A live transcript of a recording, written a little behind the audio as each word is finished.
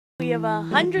We have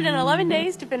 111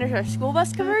 days to finish our school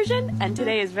bus conversion, and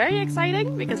today is very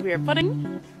exciting because we are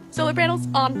putting solar panels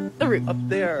on the roof. Up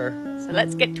there. So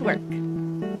let's get to work.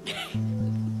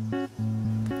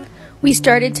 We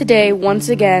started today once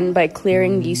again by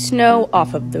clearing the snow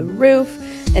off of the roof,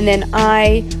 and then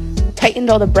I tightened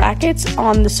all the brackets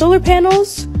on the solar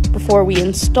panels before we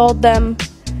installed them.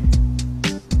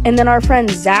 And then our friend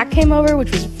Zach came over,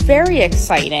 which was very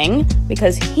exciting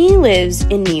because he lives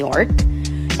in New York,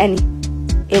 and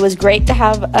it was great to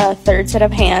have a third set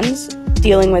of hands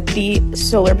dealing with the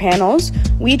solar panels.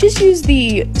 We just used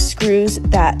the screws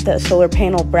that the solar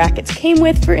panel brackets came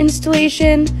with for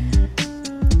installation,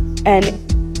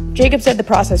 and Jacob said the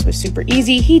process was super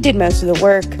easy. He did most of the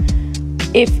work.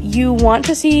 If you want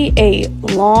to see a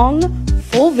long,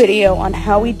 full video on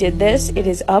how we did this, it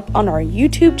is up on our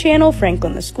YouTube channel,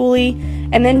 Franklin the Schoolie.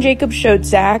 And then Jacob showed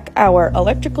Zach our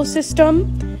electrical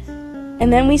system,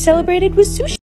 and then we celebrated with sushi.